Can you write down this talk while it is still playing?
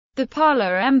The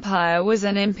Pala Empire was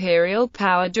an imperial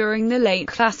power during the late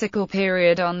classical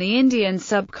period on the Indian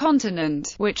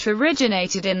subcontinent, which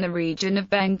originated in the region of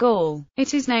Bengal.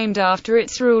 It is named after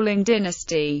its ruling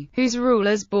dynasty, whose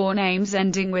rulers bore names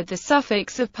ending with the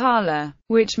suffix of Pala,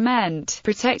 which meant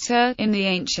protector in the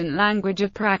ancient language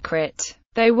of Prakrit.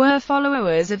 They were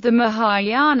followers of the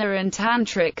Mahayana and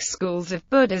Tantric schools of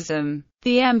Buddhism.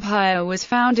 The empire was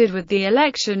founded with the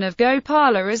election of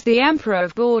Gopala as the Emperor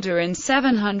of Gauda in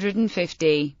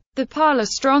 750. The Pala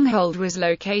stronghold was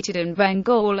located in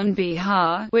Bengal and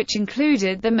Bihar, which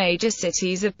included the major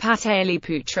cities of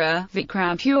Pataliputra,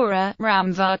 Vikrampura,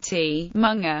 Ramvati,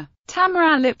 Munga,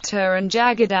 Tamralipta and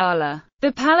Jagadala.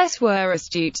 The Palas were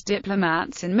astute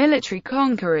diplomats and military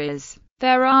conquerors.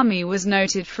 Their army was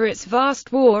noted for its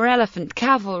vast war elephant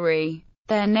cavalry.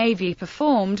 Their navy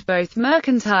performed both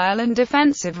mercantile and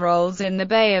defensive roles in the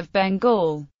Bay of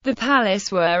Bengal. The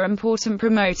Palas were important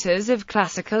promoters of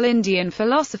classical Indian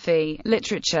philosophy,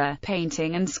 literature,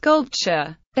 painting and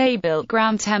sculpture. They built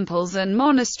grand temples and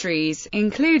monasteries,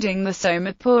 including the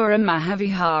Somapura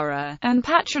Mahavihara, and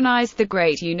patronized the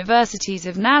great universities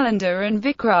of Nalanda and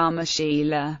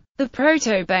Vikramashila. The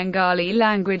Proto-Bengali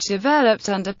language developed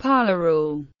under Pala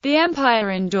rule. The empire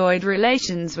enjoyed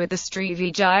relations with the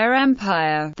Srivijaya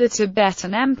Empire, the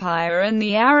Tibetan Empire and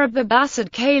the Arab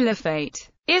Abbasid Caliphate.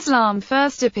 Islam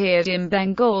first appeared in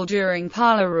Bengal during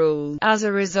Pala rule, as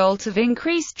a result of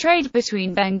increased trade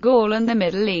between Bengal and the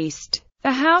Middle East.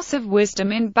 The House of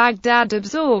Wisdom in Baghdad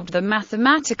absorbed the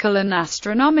mathematical and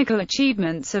astronomical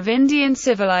achievements of Indian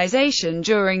civilization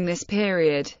during this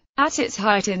period. At its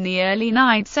height in the early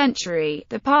 9th century,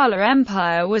 the Pala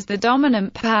Empire was the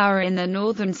dominant power in the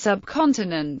northern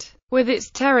subcontinent, with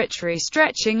its territory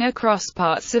stretching across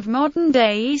parts of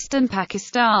modern-day eastern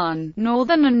Pakistan,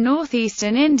 northern and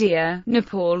northeastern India,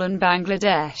 Nepal and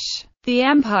Bangladesh. The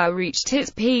empire reached its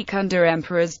peak under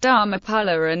Emperors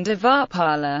Dharmapala and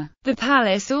Avarpala. The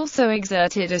Palas also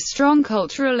exerted a strong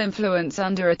cultural influence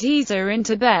under Atisa in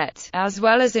Tibet, as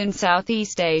well as in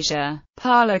Southeast Asia.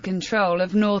 Pala control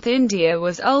of North India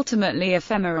was ultimately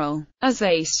ephemeral, as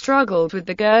they struggled with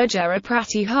the Gurjara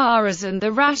Pratiharas and the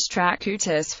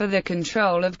Rashtrakutas for the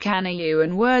control of Kanayu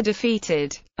and were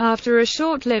defeated. After a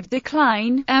short-lived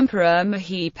decline, Emperor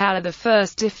Mahipala I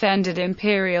defended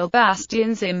imperial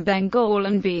bastions in Bengal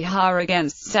and Bihar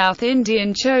against South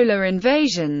Indian Chola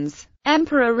invasions.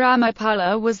 Emperor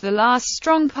Ramapala was the last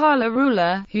strong Pala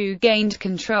ruler, who gained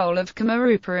control of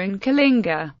Kamarupa and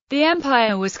Kalinga. The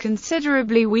empire was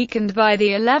considerably weakened by the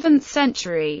 11th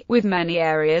century, with many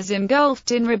areas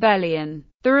engulfed in rebellion.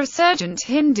 The resurgent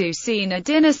Hindu Sena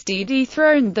dynasty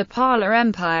dethroned the Pala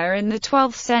Empire in the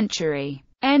 12th century,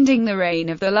 ending the reign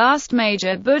of the last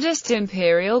major Buddhist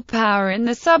imperial power in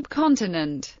the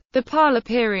subcontinent. The Pala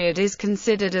period is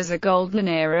considered as a golden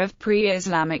era of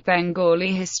pre-Islamic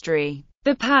Bengali history.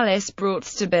 The Palas brought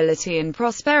stability and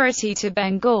prosperity to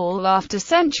Bengal after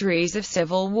centuries of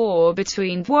civil war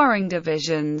between warring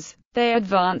divisions. They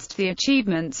advanced the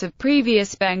achievements of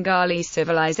previous Bengali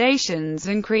civilizations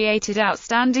and created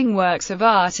outstanding works of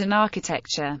art and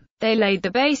architecture. They laid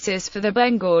the basis for the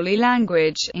Bengali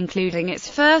language, including its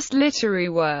first literary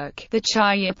work, the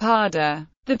Charyapada.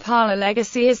 The Pala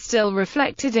legacy is still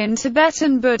reflected in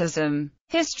Tibetan Buddhism.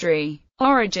 History.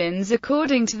 Origins.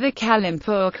 According to the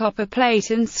Kalimpur copper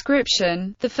plate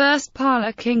inscription, the first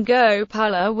Pala king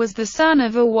Gopala was the son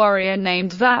of a warrior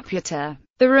named Vapyata.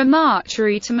 The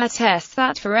Ramataritam attests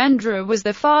that Virendra was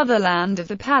the fatherland of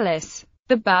the Palas.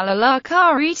 The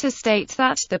Balalakarita states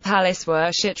that the Palas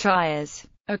were Kshatriyas,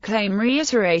 a claim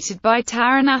reiterated by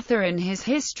Taranatha in his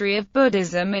History of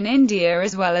Buddhism in India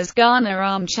as well as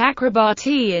Ganaram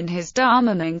Chakrabarti in his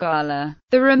Dharmamangala.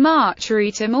 The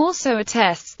Ramataritam also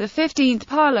attests the 15th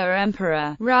Pala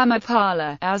emperor,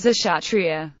 Ramapala, as a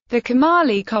Kshatriya. The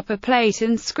Kamali copper plate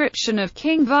inscription of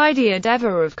King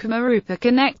Vidyadeva of Kamarupa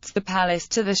connects the Palas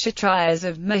to the Kshatriyas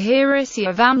of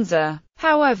Mahirishya Vamsa.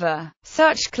 However,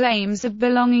 such claims of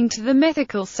belonging to the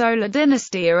mythical Solar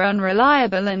dynasty are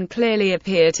unreliable and clearly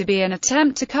appear to be an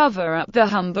attempt to cover up the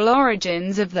humble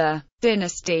origins of the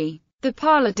dynasty. The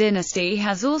Pala dynasty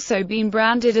has also been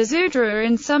branded as Udra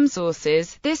in some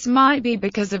sources. This might be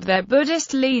because of their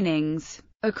Buddhist leanings.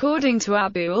 According to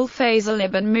Abul Fazl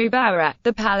ibn Mubarak,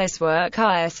 the Palas were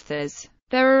Kayasthas.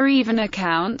 There are even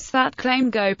accounts that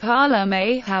claim Gopala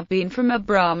may have been from a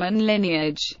Brahmin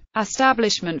lineage.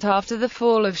 Establishment. After the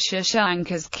fall of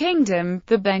Shashanka's kingdom,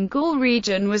 the Bengal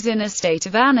region was in a state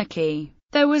of anarchy.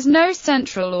 There was no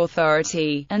central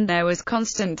authority, and there was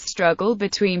constant struggle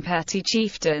between petty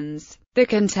chieftains. The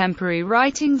contemporary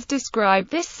writings describe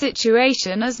this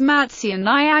situation as Matsya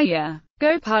Nyaya.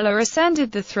 Gopala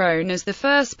ascended the throne as the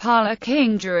first Pala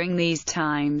king during these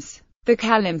times. The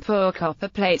Kalimpur copper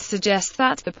plate suggests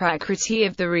that the Prakriti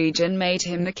of the region made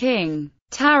him the king.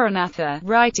 Taranatha,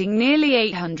 writing nearly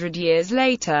 800 years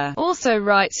later, also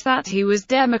writes that he was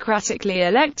democratically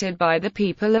elected by the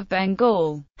people of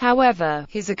Bengal. However,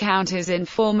 his account is in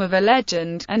form of a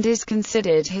legend, and is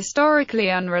considered historically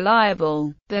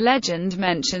unreliable. The legend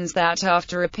mentions that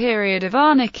after a period of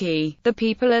anarchy, the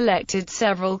people elected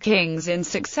several kings in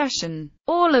succession,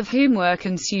 all of whom were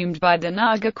consumed by the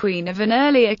Naga queen of an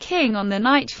earlier king on the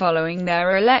night following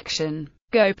their election.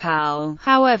 Gopal,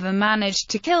 however, managed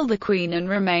to kill the queen and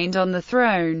remained on the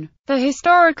throne. The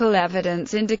historical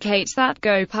evidence indicates that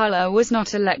Gopala was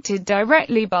not elected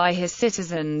directly by his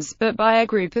citizens, but by a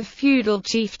group of feudal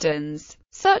chieftains.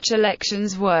 Such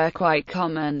elections were quite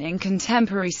common in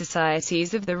contemporary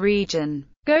societies of the region.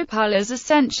 Gopala's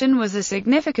ascension was a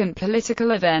significant political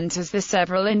event as the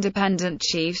several independent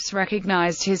chiefs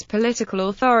recognized his political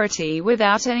authority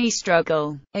without any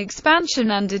struggle.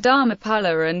 Expansion under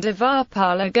Dharmapala and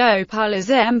Devarpala. Gopala's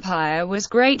empire was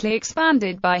greatly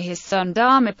expanded by his son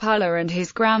Dharmapala and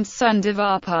his grandson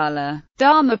Devarpala.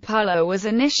 Dharmapala was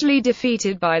initially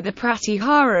defeated by the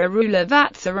Pratihara ruler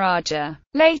Vatsaraja.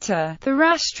 Later, the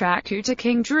Rashtrakuta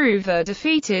king Dhruva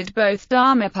defeated both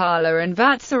Dharmapala and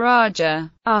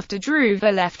Vatsaraja. After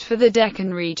Dhruva left for the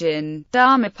Deccan region,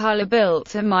 Dharmapala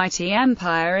built a mighty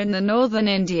empire in the northern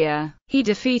India. He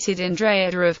defeated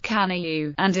Indrayuda of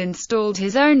Kanayu, and installed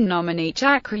his own nominee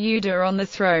Chakrayuda on the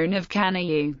throne of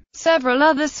Kanayu. Several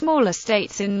other smaller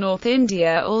states in North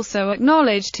India also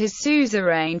acknowledged his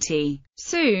suzerainty.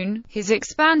 Soon, his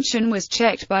expansion was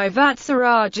checked by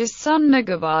Vatsaraja's son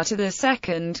Nagabhata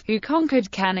II, who conquered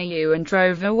Kanayu and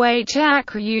drove away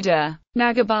Chakrayuda.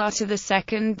 Nagabhata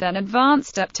II then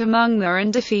advanced up to Mungna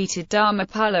and defeated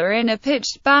Dharmapala in a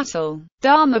pitched battle.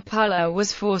 Dharmapala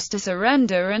was forced to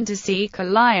surrender and to seek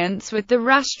alliance with the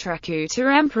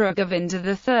Rashtrakuta Emperor Govinda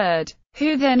III,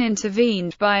 who then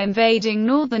intervened by invading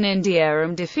northern India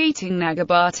and defeating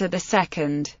Nagabhata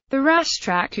II. The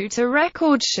Rashtrakuta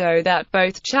records show that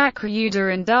both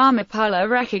Chakrayuda and Dharmapala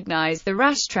recognized the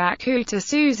Rashtrakuta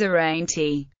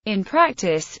suzerainty. In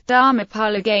practice,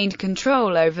 Dharmapala gained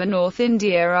control over North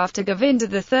India after Govinda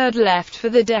III left for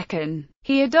the Deccan.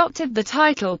 He adopted the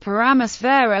title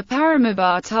Paramasvara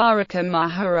Paramabhataraka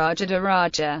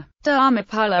Maharaja.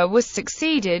 Dharmapala was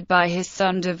succeeded by his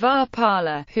son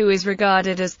Devarpala, who is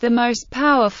regarded as the most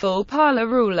powerful Pala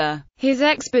ruler. His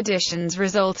expeditions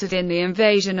resulted in the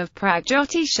invasion of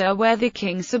Pragjyotisha, where the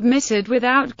king submitted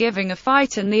without giving a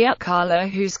fight, and the Utkala,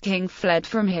 whose king fled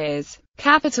from his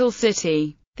capital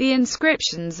city. The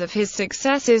inscriptions of his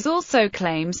successes also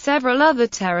claim several other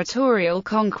territorial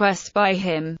conquests by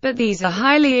him, but these are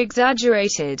highly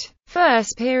exaggerated.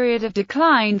 First period of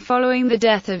decline. Following the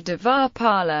death of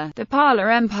Devarpala, the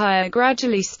Pala Empire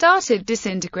gradually started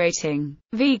disintegrating.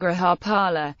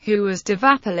 Vigrahapala, who was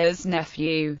Devarpala's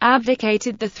nephew,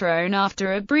 abdicated the throne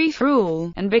after a brief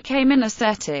rule, and became an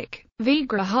ascetic.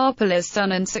 Vigrahapala's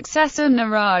son and successor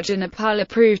Narayanapala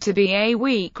proved to be a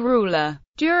weak ruler.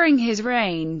 During his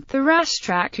reign, the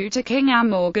Rashtrakuta king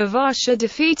Amorgavarsha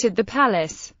defeated the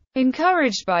palace.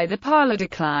 Encouraged by the Pala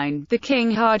decline, the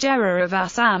king Hajera of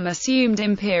Assam assumed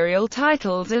imperial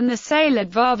titles and the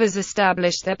Saladvavas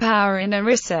established their power in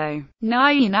Orissa.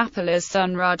 Nayanapala's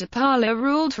son Rajapala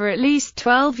ruled for at least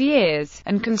 12 years,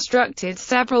 and constructed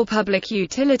several public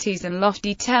utilities and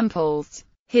lofty temples.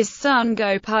 His son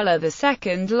Gopala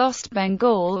II lost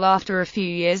Bengal after a few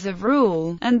years of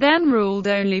rule, and then ruled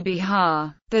only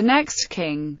Bihar. The next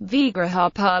king,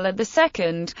 Vigrahapala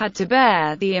II, had to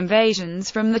bear the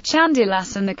invasions from the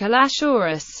Chandilas and the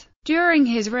Kalashuras. During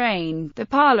his reign, the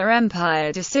Pala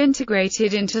Empire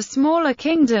disintegrated into smaller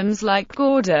kingdoms like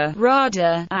Gauda,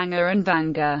 Radha, Anga and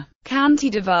Vanga.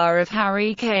 Kantidevar of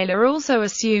Harikala also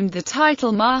assumed the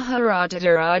title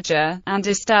Maharaja and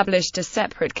established a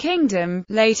separate kingdom,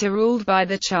 later ruled by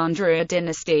the Chandra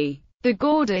dynasty. The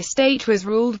Gauda state was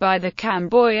ruled by the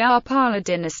Kamboya-Pala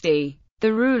dynasty.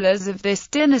 The rulers of this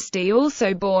dynasty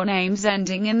also bore names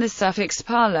ending in the suffix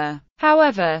Pala.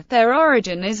 However, their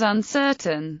origin is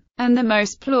uncertain, and the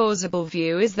most plausible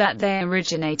view is that they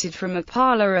originated from a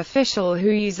Pala official who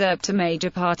usurped a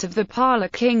major part of the Pala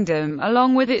kingdom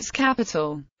along with its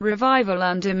capital. Revival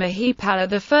under Mahipala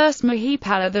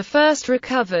I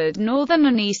recovered northern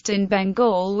and eastern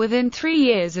Bengal within 3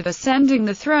 years of ascending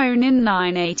the throne in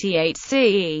 988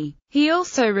 CE. He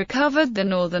also recovered the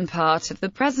northern part of the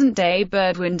present-day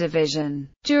Burdwan division.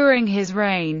 During his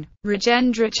reign,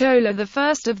 Rajendra Chola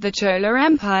I of the Chola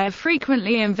Empire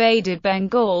frequently invaded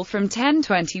Bengal from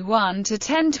 1021 to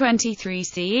 1023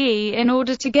 CE in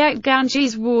order to get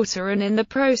Ganges water and in the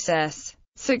process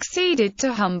succeeded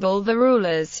to humble the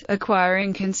rulers,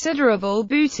 acquiring considerable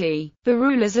booty. The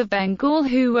rulers of Bengal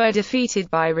who were defeated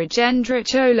by Rajendra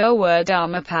Chola were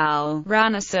Dharmapal,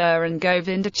 Ranasar and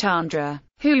Govindachandra,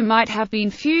 who might have been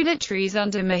feudatories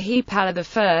under Mahipala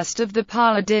I of the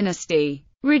Pala dynasty.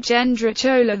 Rajendra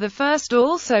Chola I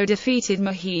also defeated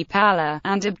Mahipala,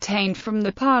 and obtained from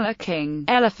the Pala king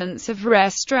elephants of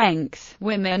rare strength,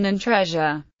 women and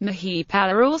treasure.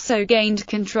 Mahipala also gained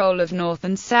control of north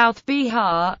and south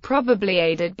Bihar, probably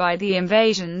aided by the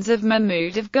invasions of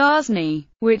Mahmud of Ghazni,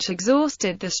 which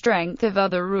exhausted the strength of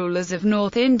other rulers of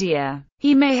North India.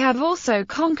 He may have also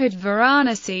conquered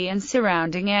Varanasi and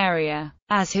surrounding area,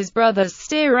 as his brothers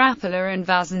Stirapala and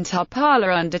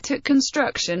Vasantapala undertook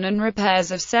construction and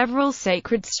repairs of several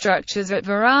sacred structures at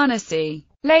Varanasi.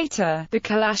 Later, the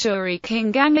Kalashuri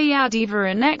king Gangayadeva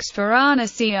annexed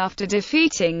Varanasi after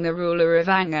defeating the ruler of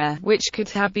Anga, which could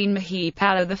have been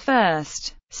Mahipala I.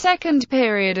 Second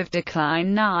period of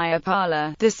decline.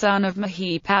 Nayapala, the son of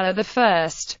Mahipala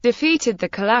I, defeated the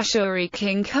Kalashuri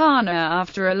king Kana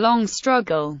after a long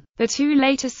struggle. The two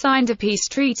later signed a peace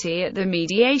treaty at the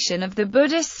mediation of the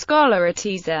Buddhist scholar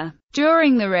Atiza.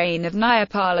 During the reign of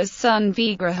Nayapala's son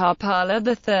Vigrahapala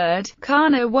III,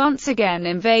 Kana once again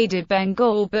invaded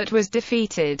Bengal but was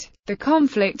defeated. The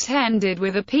conflict ended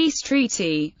with a peace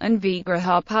treaty, and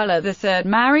Vigrahapala III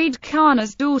married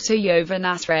Kana's daughter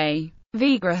Yovanasri.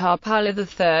 Vigrahapala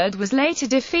III was later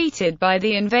defeated by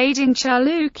the invading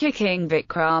Chalukya king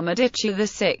Vikramaditya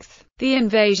VI. The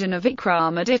invasion of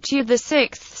Vikramaditya VI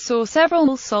saw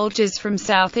several soldiers from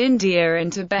South India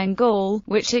into Bengal,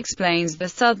 which explains the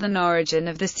southern origin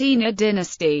of the Sena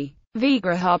dynasty.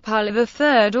 Vigrahapala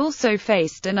III also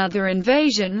faced another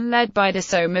invasion led by the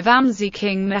Somavamsi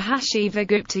king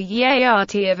Mahashivagupta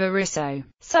Yayati of Orissa.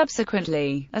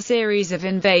 Subsequently, a series of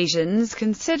invasions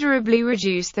considerably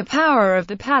reduced the power of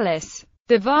the palace.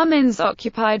 The Varmins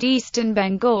occupied eastern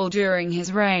Bengal during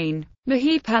his reign.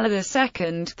 Mahipala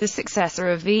II, the successor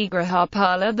of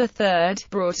Vigrahapala III,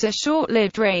 brought a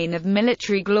short-lived reign of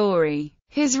military glory.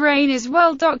 His reign is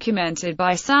well documented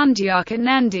by Sandyaka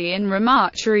Nendi in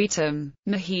Ramacharitam.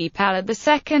 Mahipala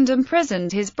II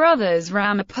imprisoned his brothers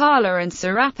Ramapala and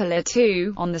Sarapala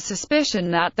II, on the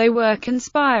suspicion that they were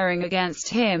conspiring against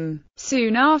him.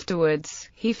 Soon afterwards,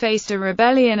 he faced a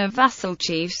rebellion of vassal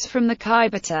chiefs from the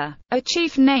Kaibata. A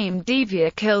chief named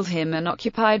Divya killed him and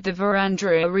occupied the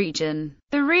Varandra region.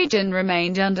 The region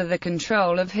remained under the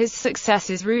control of his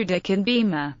successors Rudik and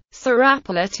Bhima.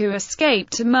 Sarapala II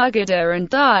escaped to Magadha and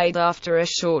died after a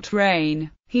short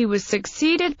reign. He was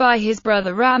succeeded by his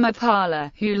brother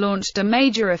Ramapala, who launched a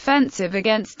major offensive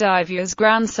against Divya's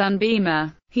grandson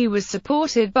Bhima. He was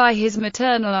supported by his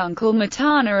maternal uncle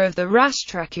Matana of the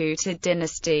Rashtrakuta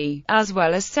dynasty, as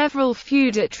well as several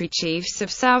feudatory chiefs of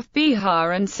South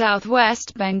Bihar and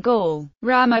southwest Bengal.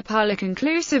 Ramapala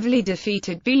conclusively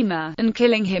defeated Bhima, and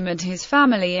killing him and his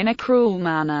family in a cruel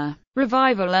manner.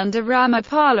 Revival under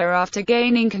Ramapala. After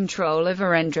gaining control of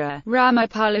Arendra,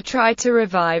 Ramapala tried to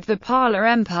revive the Pala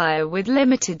Empire with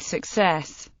limited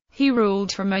success. He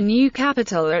ruled from a new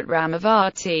capital at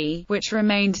Ramavati, which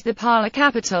remained the Pala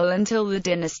capital until the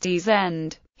dynasty's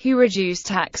end. He reduced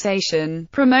taxation,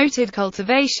 promoted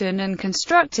cultivation and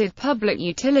constructed public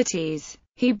utilities.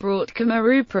 He brought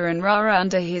Kamarupa and Rara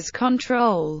under his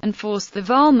control, and forced the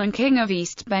Valman king of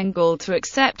East Bengal to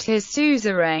accept his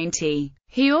suzerainty.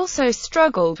 He also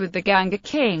struggled with the Ganga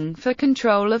king for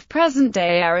control of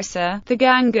present-day Orissa. The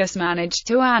Gangas managed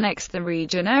to annex the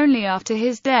region only after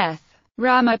his death.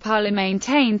 Ramapala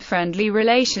maintained friendly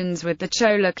relations with the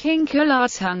Chola king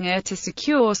Kulatunga to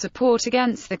secure support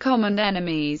against the common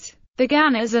enemies, the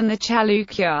Ganas and the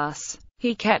Chalukyas.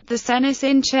 He kept the Senis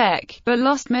in check, but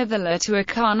lost Mithila to a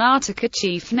Karnataka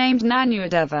chief named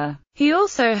Nanudeva. He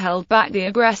also held back the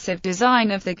aggressive design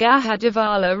of the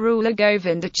Gahadavala ruler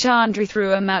Govindachandra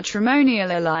through a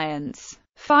matrimonial alliance.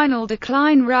 Final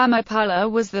decline. Ramapala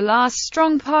was the last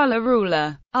strong Pala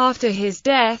ruler. After his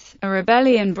death, a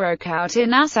rebellion broke out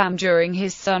in Assam during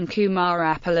his son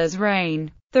Kumarapala's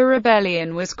reign. The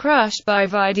rebellion was crushed by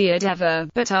Vidyadeva,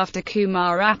 but after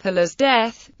Kumarapala's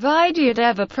death,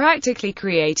 Vidyadeva practically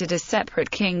created a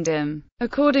separate kingdom.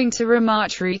 According to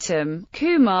Ramacharitam,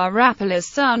 Kumarapala's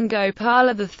son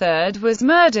Gopala III was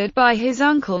murdered by his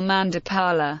uncle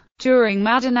Mandapala. During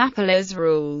Madanapala's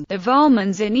rule, the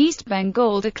Valmans in East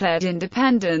Bengal declared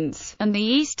independence, and the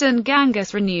Eastern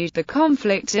Ganges renewed the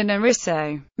conflict in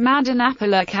Orissa.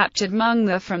 Madanapala captured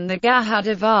Mungla from the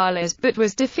Gahadavalas but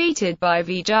was defeated by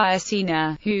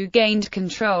Vijayasena, who gained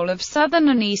control of southern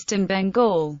and eastern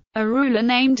Bengal. A ruler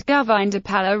named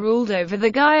Govindapala ruled over the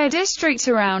Gaya district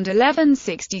around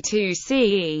 1162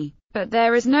 CE. But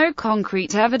there is no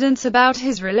concrete evidence about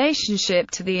his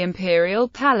relationship to the imperial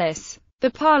palace. The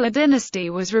Pala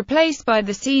dynasty was replaced by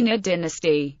the Sena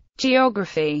dynasty.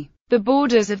 Geography. The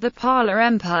borders of the Pala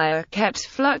Empire kept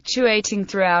fluctuating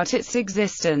throughout its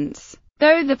existence.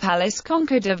 Though the palace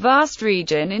conquered a vast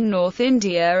region in North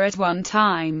India at one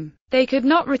time, they could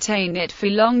not retain it for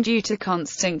long due to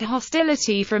constant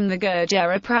hostility from the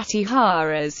Gurjara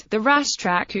Pratiharas, the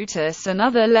Rashtrakutas and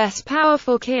other less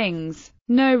powerful kings.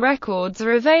 No records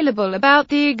are available about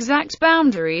the exact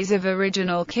boundaries of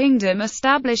original kingdom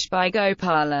established by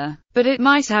Gopala, but it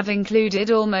might have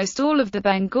included almost all of the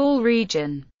Bengal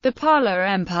region. The Pala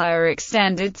Empire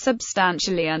extended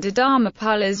substantially under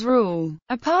Dharmapala's rule.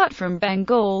 Apart from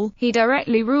Bengal, he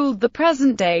directly ruled the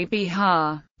present-day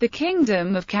Bihar. The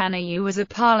kingdom of Kanayu was a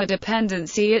Pala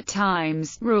dependency at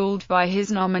times, ruled by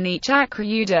his nominee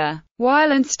Chakrayuda.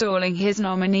 While installing his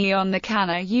nominee on the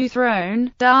Kanayu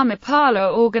throne,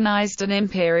 Dharmapala organized an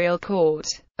imperial court.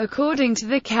 According to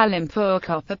the Kalimpur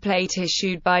copper plate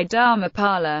issued by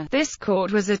Dharmapala, this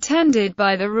court was attended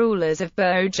by the rulers of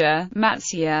Bhoja,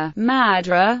 Matsya,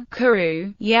 Madra,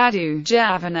 Kuru, Yadu,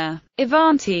 Javana,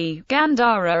 Avanti,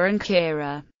 Gandhara and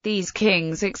Kira. These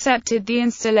kings accepted the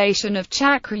installation of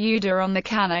Chakrayuda on the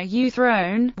Kanayu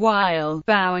throne, while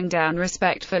bowing down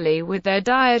respectfully with their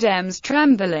diadems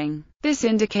trembling. This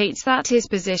indicates that his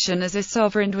position as a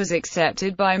sovereign was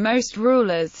accepted by most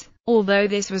rulers. Although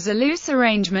this was a loose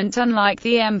arrangement unlike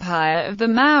the empire of the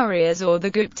Mauryas or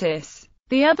the Guptas,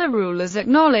 the other rulers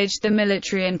acknowledged the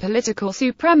military and political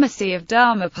supremacy of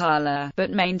Dharmapala, but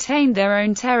maintained their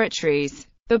own territories.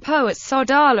 The poet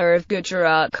Sardala of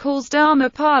Gujarat calls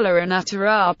Dharmapala an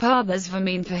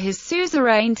Uttarapadhasvamin for his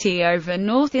suzerainty over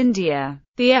North India.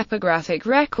 The epigraphic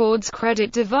records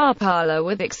credit Dharmapala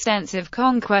with extensive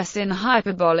conquest in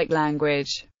hyperbolic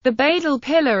language. The Badal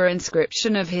pillar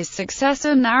inscription of his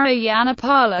successor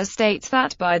Narayanapala states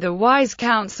that by the wise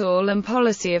counsel and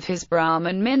policy of his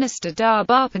Brahmin minister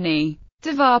Darbapani,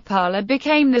 Dharmapala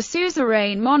became the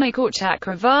suzerain monarch or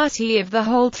Chakravarti of the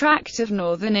whole tract of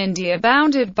northern India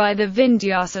bounded by the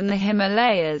Vindhyas and the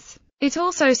Himalayas. It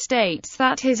also states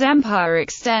that his empire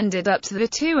extended up to the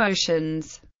two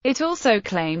oceans. It also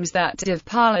claims that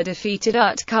Dharmapala defeated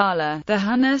Utkala, the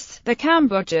Hunas, the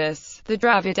Kambojas, the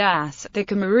Dravidas, the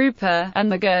Kamarupa,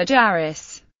 and the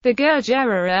Gurjaris. The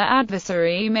Gurjara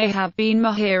adversary may have been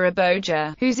Mahira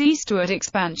Bhoja, whose eastward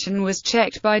expansion was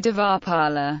checked by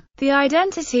Dharmapala. The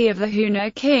identity of the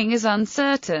Huna king is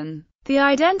uncertain. The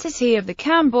identity of the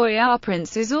Kamboya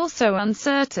prince is also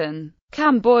uncertain.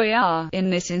 Kamboya, in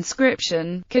this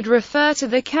inscription, could refer to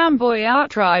the Kamboya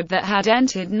tribe that had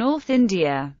entered North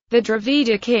India. The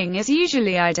Dravida king is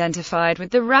usually identified with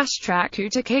the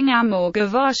Rashtrakuta king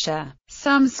Amorgavarsha.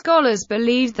 Some scholars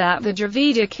believe that the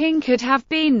Dravida king could have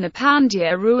been the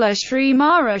Pandya ruler Sri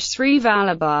Maharaj Sri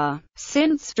Vallabha,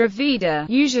 since Dravida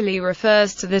usually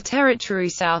refers to the territory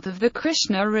south of the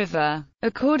Krishna River.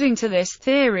 According to this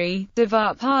theory,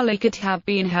 Dharmapala could have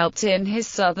been helped in his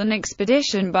southern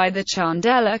expedition by the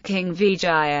Chandela king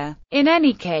Vijaya. In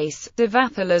any case,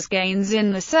 Dharmapala's gains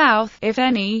in the south, if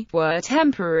any, were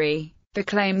temporary. The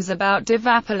claims about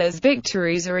Dharmapala's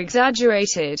victories are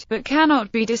exaggerated, but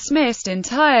cannot be dismissed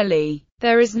entirely.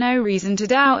 There is no reason to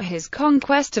doubt his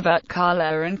conquest of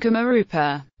Utkala and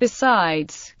Kamarupa.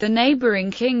 Besides, the neighbouring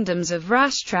kingdoms of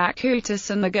Rashtrakutas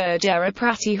and the Gurjara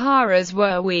Pratiharas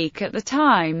were weak at the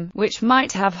time, which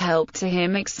might have helped to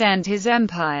him extend his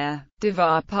empire.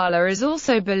 Dharmapala is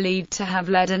also believed to have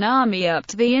led an army up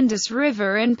to the Indus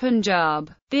River in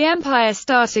Punjab. The empire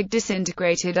started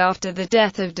disintegrated after the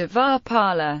death of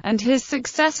Dharmapala, and his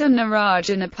successor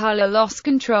Narayanapala lost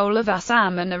control of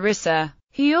Assam and Orissa.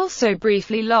 He also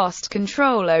briefly lost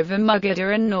control over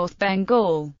Magadha and North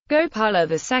Bengal. Gopala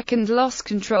II lost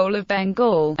control of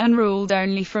Bengal, and ruled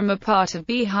only from a part of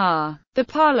Bihar. The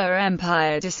Pala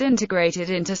Empire disintegrated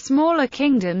into smaller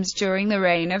kingdoms during the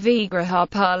reign of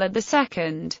Vigrahapala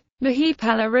II.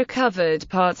 Mahipala recovered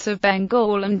parts of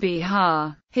Bengal and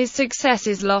Bihar. His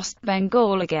successors lost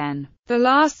Bengal again. The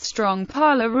last strong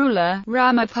Pala ruler,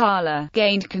 Ramapala,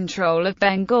 gained control of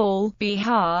Bengal,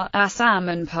 Bihar, Assam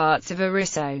and parts of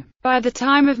Orissa. By the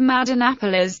time of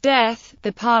Madanapala's death,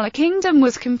 the Pala kingdom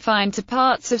was confined to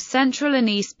parts of central and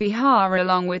east Bihar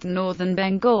along with northern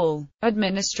Bengal.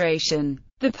 Administration.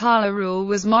 The Pala rule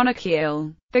was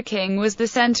monarchical. The king was the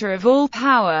center of all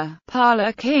power.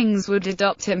 Pala kings would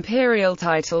adopt imperial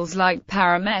titles like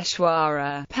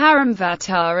Parameshwara,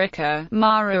 Paramvatarika,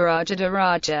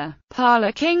 Maharajadaraja.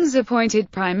 Pala kings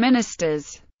appointed prime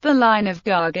ministers. The line of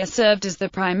Garga served as the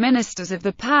prime ministers of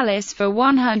the palace for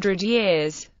 100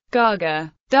 years.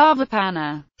 Garga,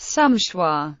 Dharvapana,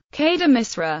 Sumshwa, Kada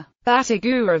Misra,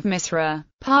 Batagur of Misra.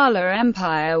 Pala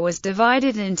Empire was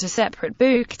divided into separate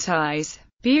buktais.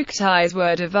 Buktais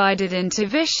were divided into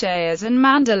Vishayas and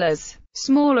Mandalas.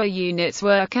 Smaller units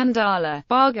were Kandala,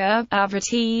 Bhaga,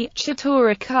 Avrati,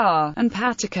 Chaturika, and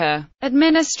Pataka.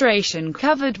 Administration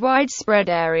covered widespread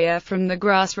area from the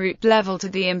grassroots level to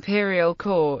the imperial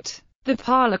court. The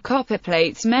Pala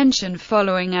copperplates mention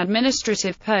following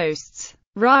administrative posts: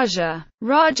 Raja,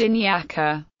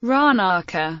 Rajanyaka,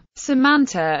 Ranaka,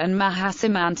 Samanta and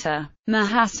Mahasamanta,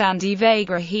 Mahasandi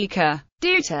Vagrahika,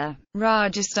 Duta,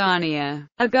 Rajasthaniya,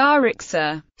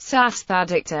 Agariksa,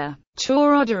 Saspadikta,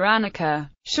 Chorodaranaka,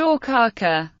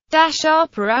 Shorkaka,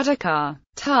 Dasharparadaka,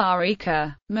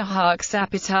 Tarika,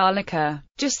 Mahaksapitalika,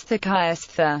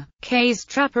 Jasthakayastha,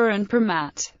 Kastrapa and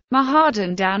Pramat,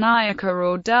 Mahadandanayaka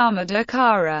or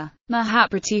Dharmadakara,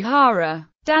 Mahapratihara,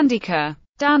 Dandika,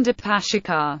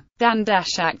 Dandapashika,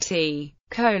 Dandashakti,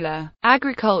 Kola.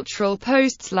 Agricultural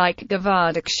posts like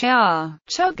Gavardakshya,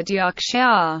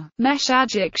 Chugadyaksha,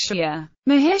 Meshajakshya,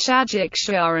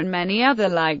 Mahishajakshya and many other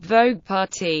like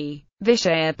Vogpati,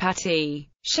 Vishayapati,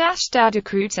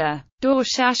 Shashtadakruta,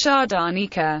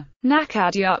 Dorshashadanika,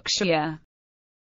 Nakadyaksha,